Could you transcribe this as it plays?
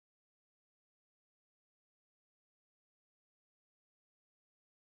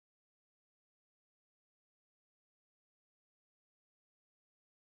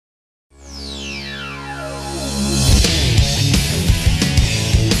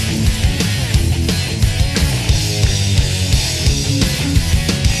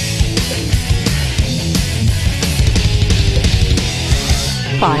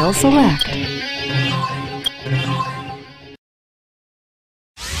File select.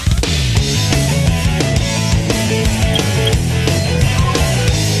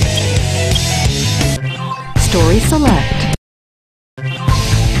 Story select.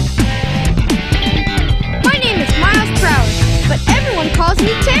 My name is Miles Prowler, but everyone calls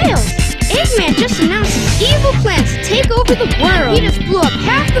me Tails. Eggman just announced his evil plans to take over the world. He just blew up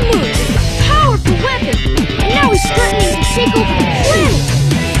half the moon with a powerful weapon, and now he's threatening to take over the planet.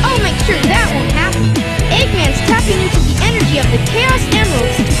 I'll make sure that won't happen. Eggman's tapping into the energy of the Chaos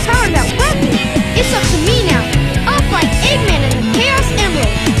Emeralds to power that weapon. It's up to me now. I'll find Eggman and the Chaos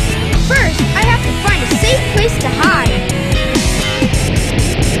Emeralds. First, I have to find a safe place to hide.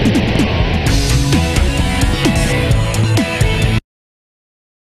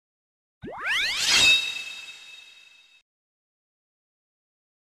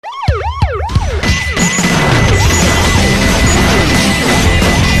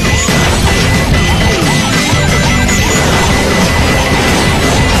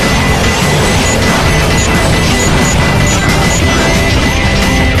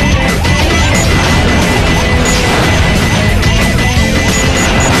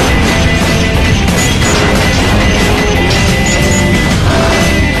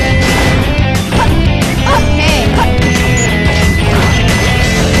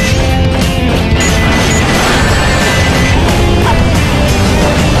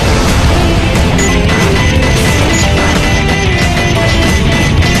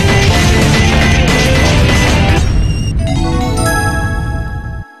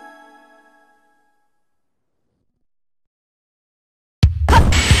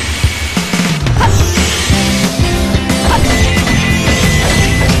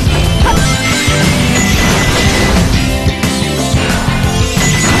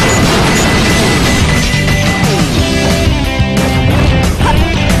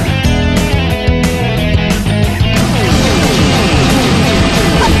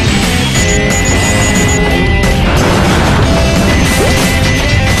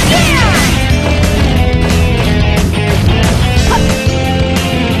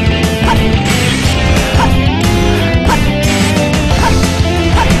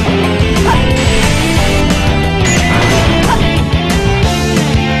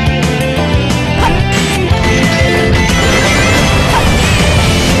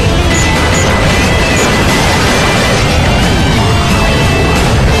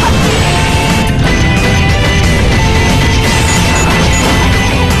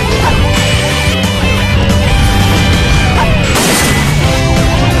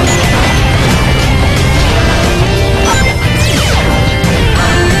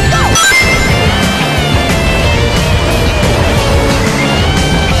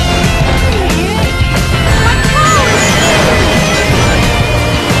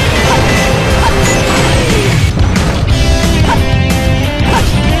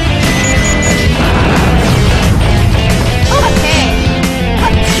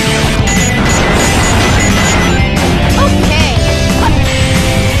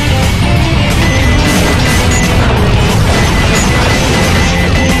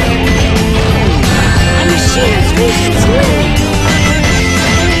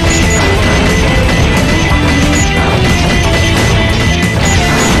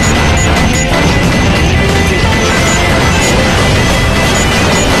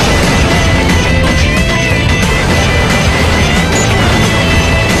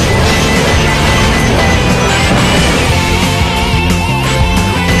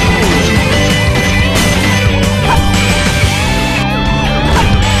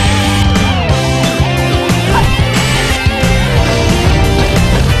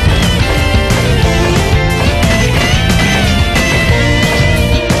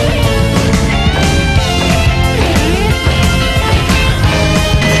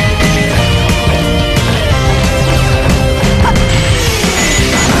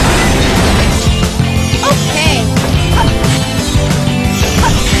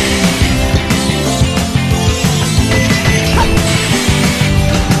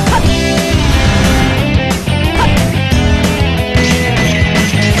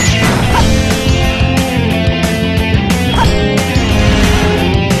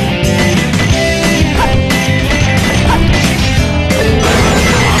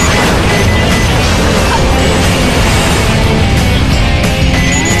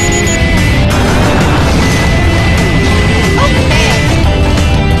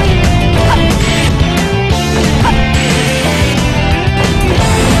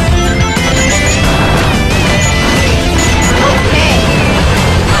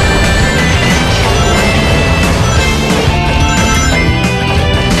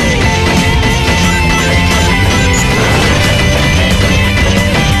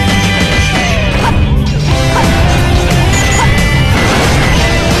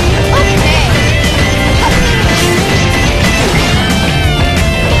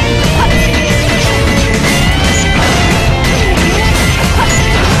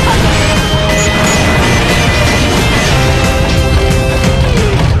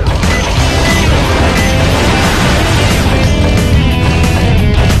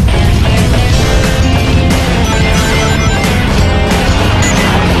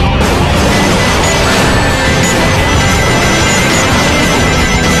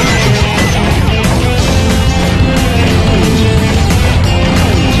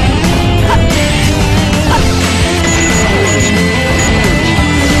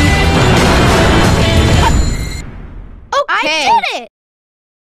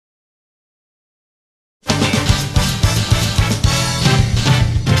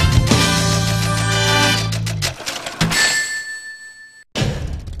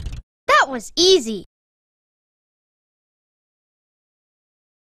 was easy.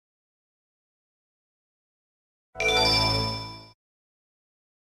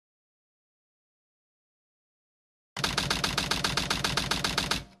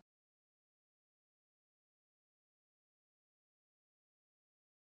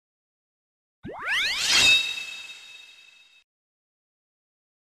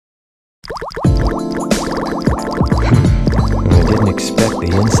 I didn't expect the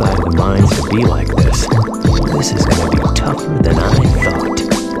inside of the mines to be like this. This is going to be tougher than I thought.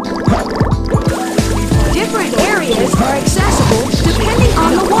 Different areas are accessible depending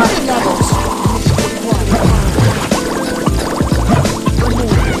on the water levels.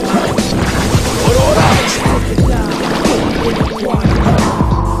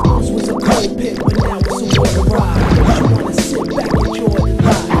 Once was a cold pit, but now it's a water ride. Don't you wanna sit back, enjoy the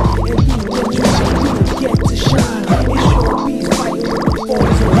ride, and do what you like to get to shine? It's sure bees fighting with the foes all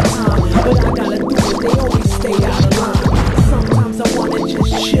the time, but I gotta do it. They always stay out of line. Sometimes I wanna just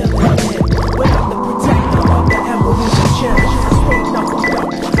chill and live, but I'm the protector of the emeralds and gems. Stay knuckled up,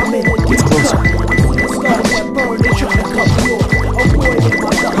 I'm in a deep cut. I'm seeing scars that burn, they tryna cut me off. Avoiding my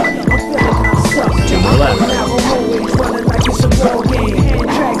luck, I'm feeling kinda stuck. Narrow hallways running like it's a ball game. Hand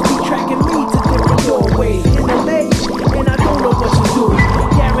track, keep tracking me to different doorways. In the maze, and I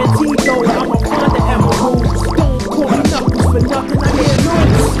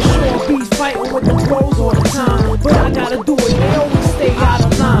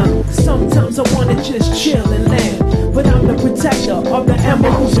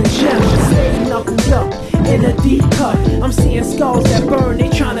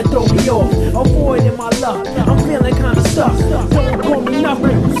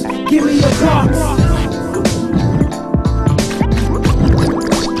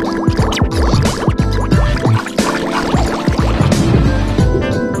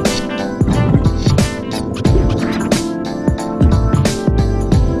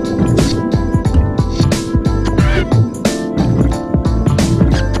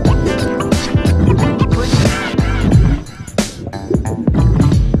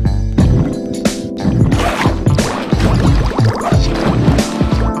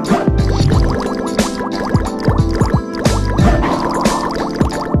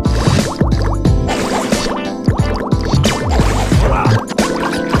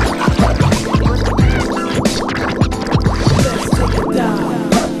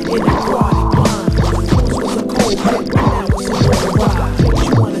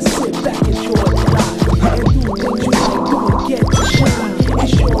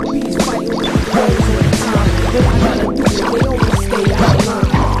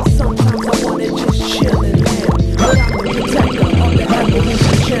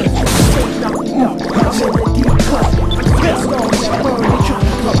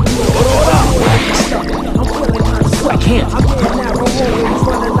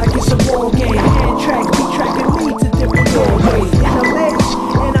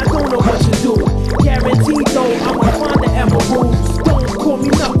know what to do. Guaranteed though, I'ma find the emeralds. Don't call me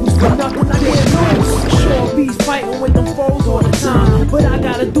knuckles for nothing, I hear noise. Sure bees fighting with the pros all the time, but I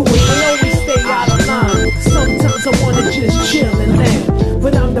gotta do it, they always stay out of line. Sometimes I wanna just chill and land,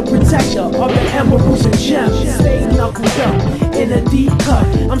 but I'm the protector of the emeralds and gems. Stay knuckled up in a deep cut.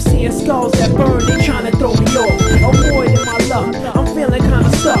 I'm seeing skulls that burn, they tryna throw me off. Avoiding my luck, I'm feeling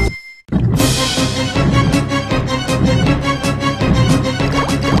kinda stuck.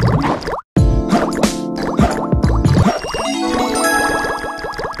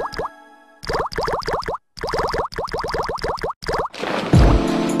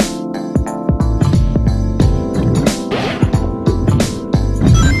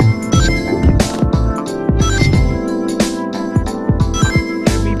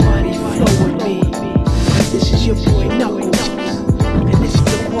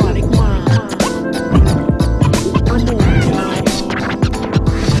 call me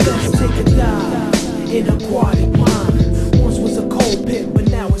knuckles, give me your box.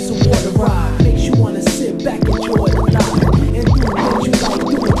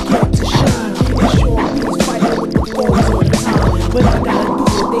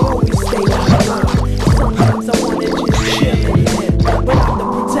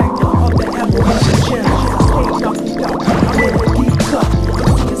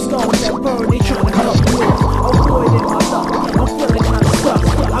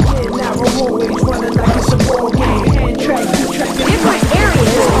 Different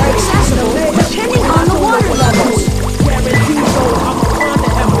areas are accessible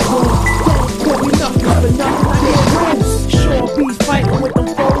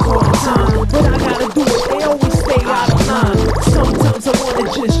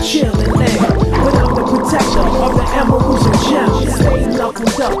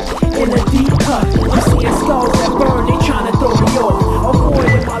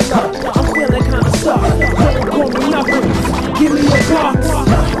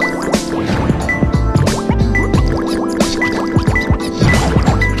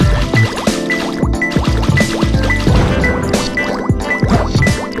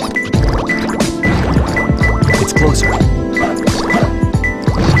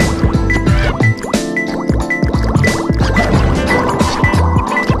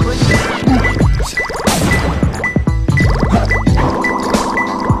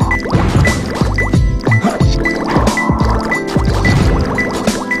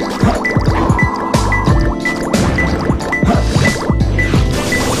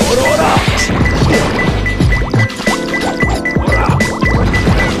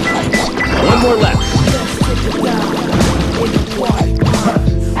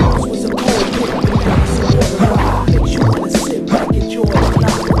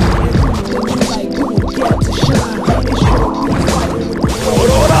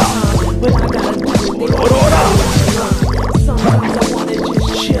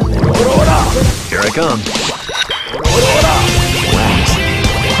I come.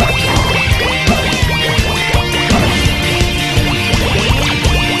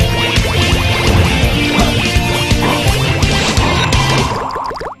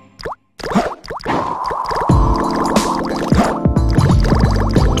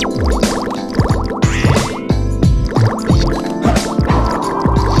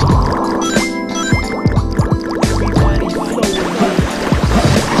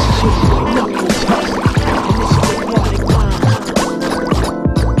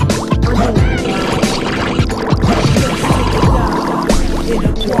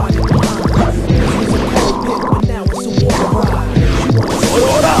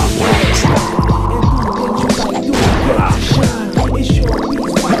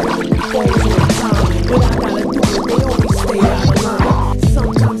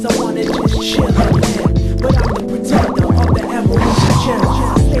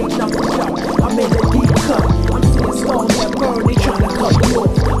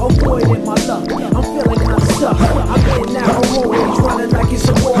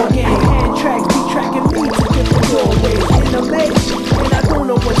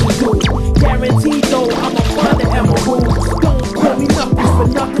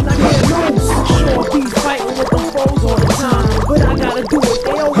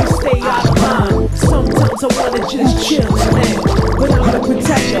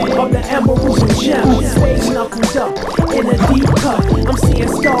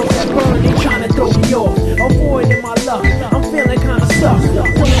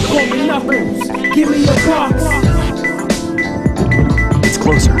 It's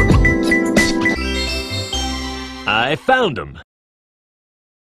closer. I found him.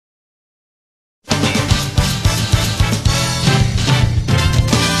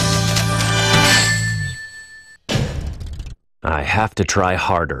 I have to try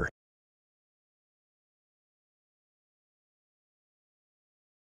harder.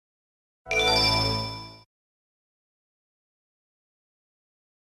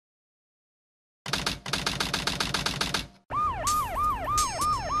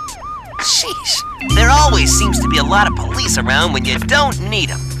 Sheesh, there always seems to be a lot of police around when you don't need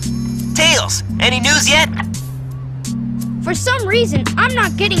them. Tails, any news yet? For some reason, I'm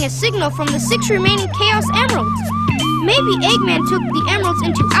not getting a signal from the 6 remaining Chaos Emeralds. Maybe Eggman took the emeralds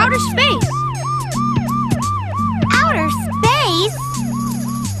into outer space. Outer space?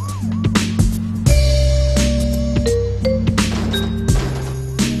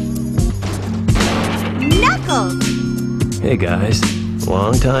 Knuckles! Hey guys,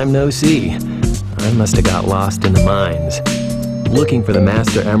 long time no see. I must have got lost in the mines. Looking for the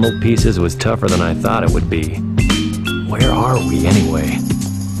Master Emerald pieces was tougher than I thought it would be. Where are we anyway?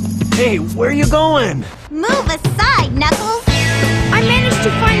 Hey, where are you going? Move aside, Knuckles! I managed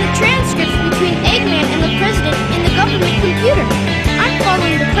to find the transcripts between Eggman and the President in the government computer. I'm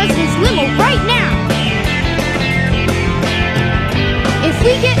following the President's limo right now. If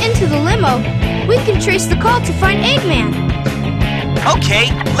we get into the limo, we can trace the call to find Eggman.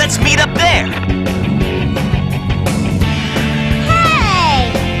 Okay, let's meet up there.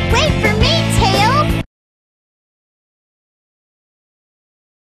 Hey! Wait for me, Tails!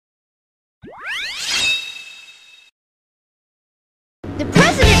 The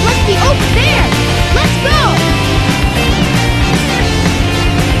President must be over there! Let's go!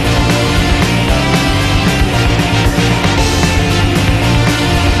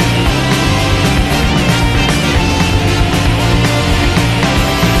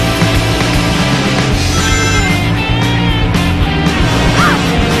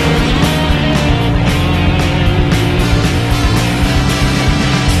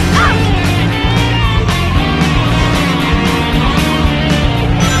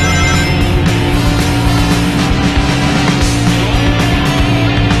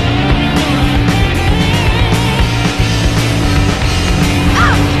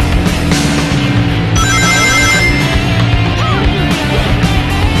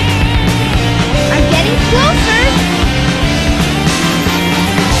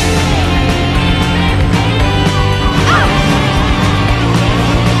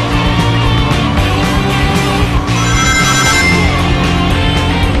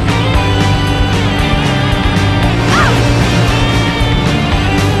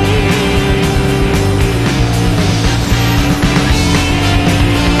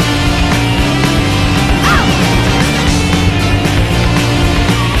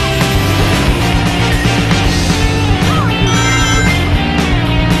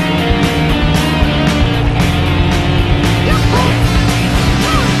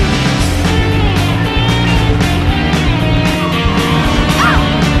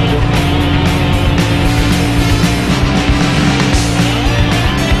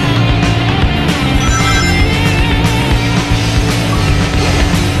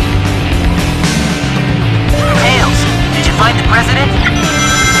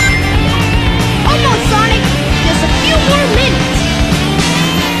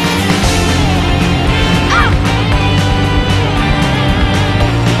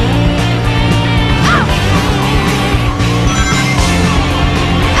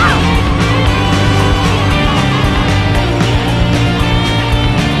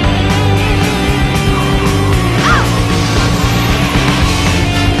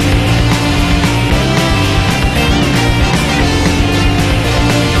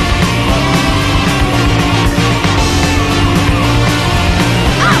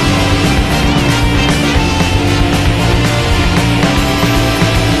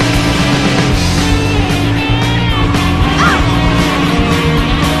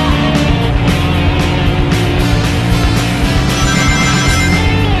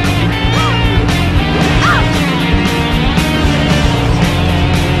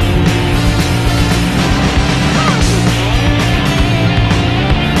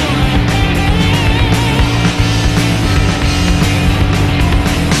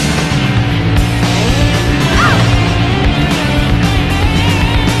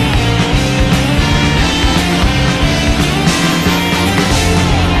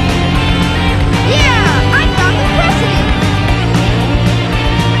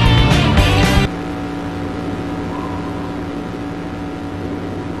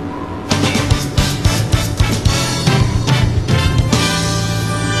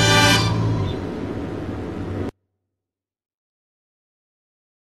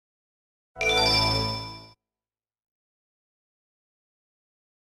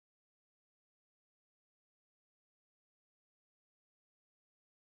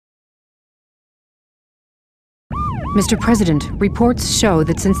 Mr. President, reports show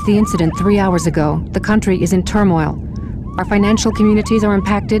that since the incident 3 hours ago, the country is in turmoil. Our financial communities are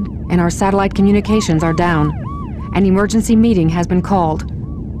impacted, and our satellite communications are down. An emergency meeting has been called.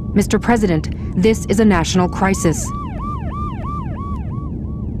 Mr. President, this is a national crisis.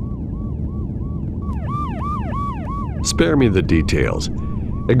 Spare me the details.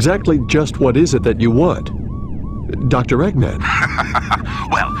 Exactly just what is it that you want? Dr. Eggman.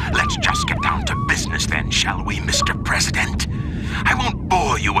 Well, let's just get down to business then, shall we, Mr. President? I won't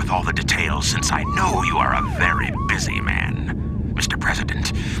bore you with all the details since I know you are a very busy man. Mr.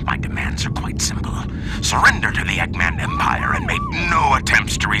 President, my demands are quite simple. Surrender to the Eggman Empire and make no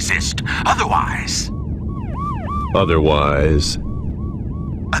attempts to resist. Otherwise,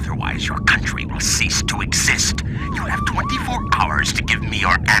 your country will cease to exist. You have 24 hours to give me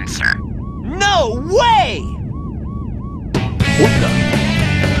your answer. No way! What the?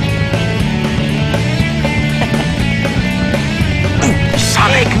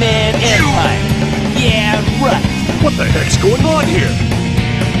 Sonic, Eggman Empire. Yeah, right. What the heck's going on here?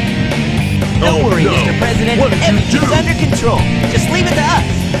 Don't worry, no. Mr. President. What did you Everything's do? under control. Just leave it to us.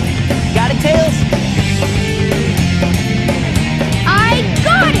 Got it, Tails? I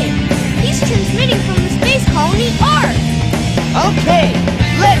got it! He's transmitting from the space colony Ark! Okay,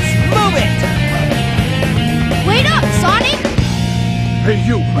 let's move it! Wait up, Sonic! Hey,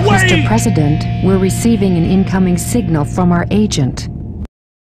 you, Mr. President, we're receiving an incoming signal from our agent.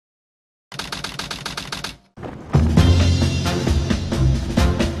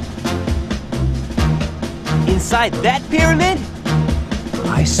 Inside that pyramid?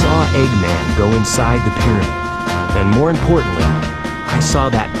 I saw Eggman go inside the pyramid. And more importantly, I saw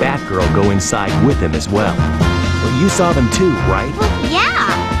that Batgirl go inside with him as well. Well, you saw them too, right? Well, yeah.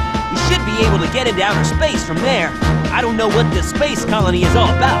 You should be able to get into outer space from there. I don't know what this space colony is all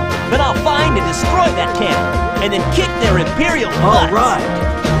about, but I'll find and destroy that camp, and then kick their Imperial butts. All right.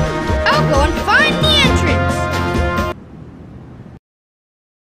 I'll go and find the entrance!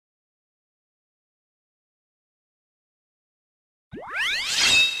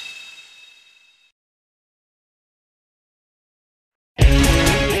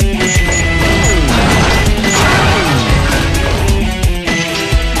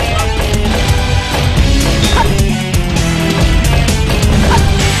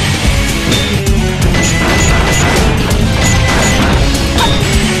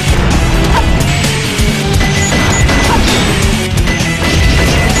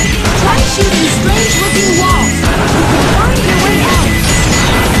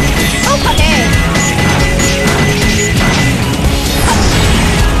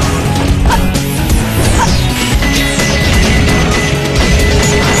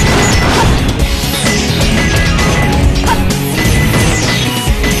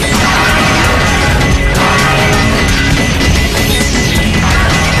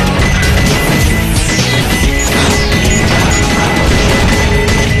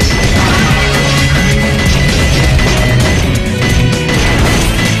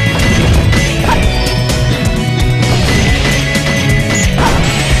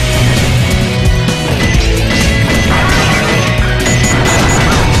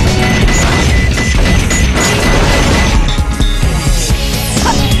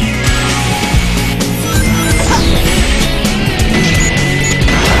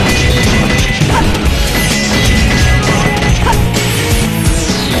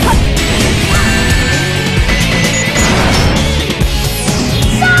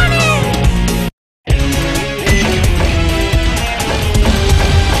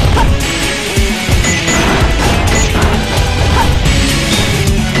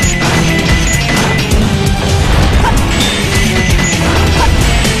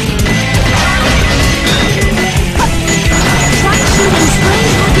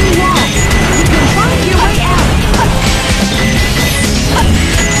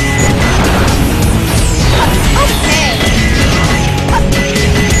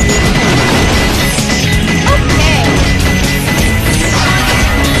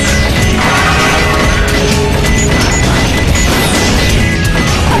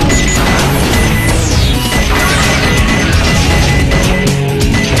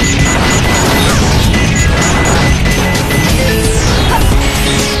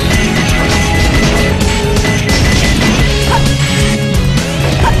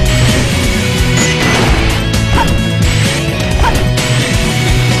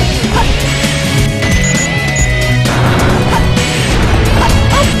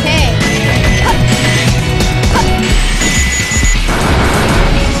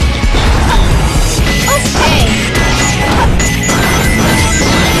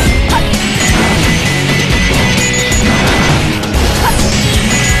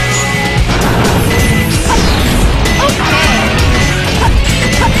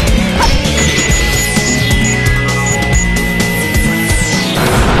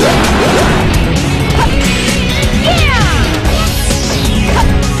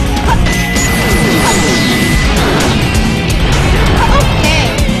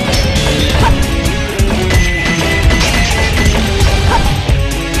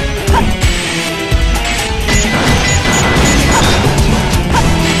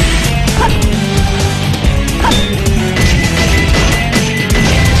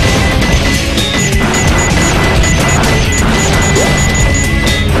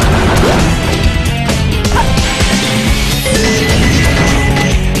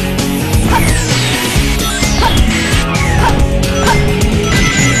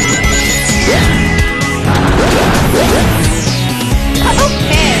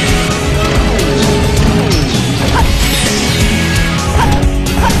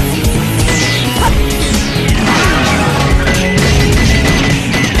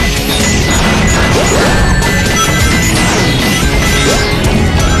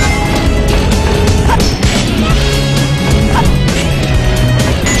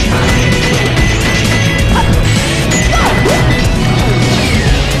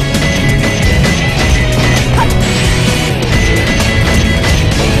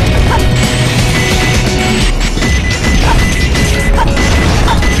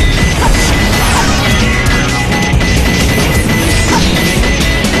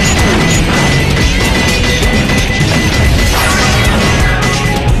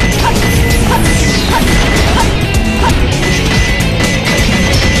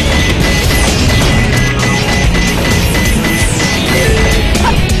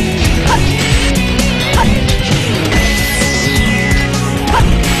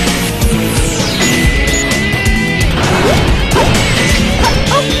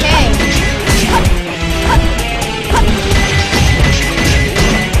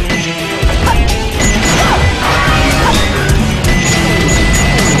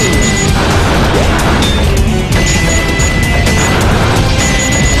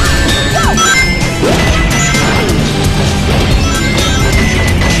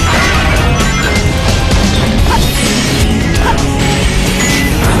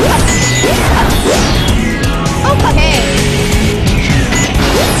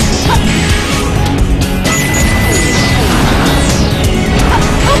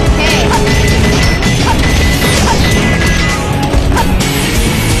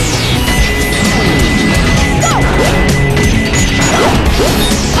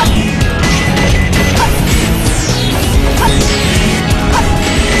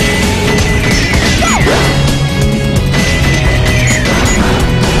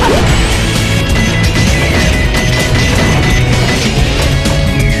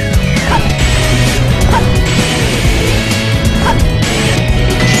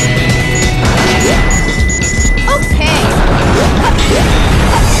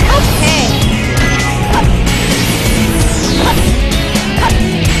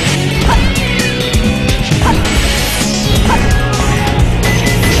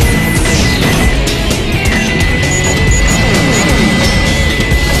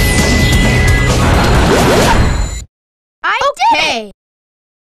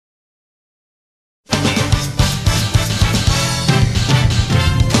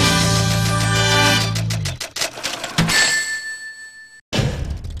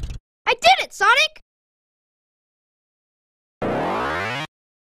 Sonic?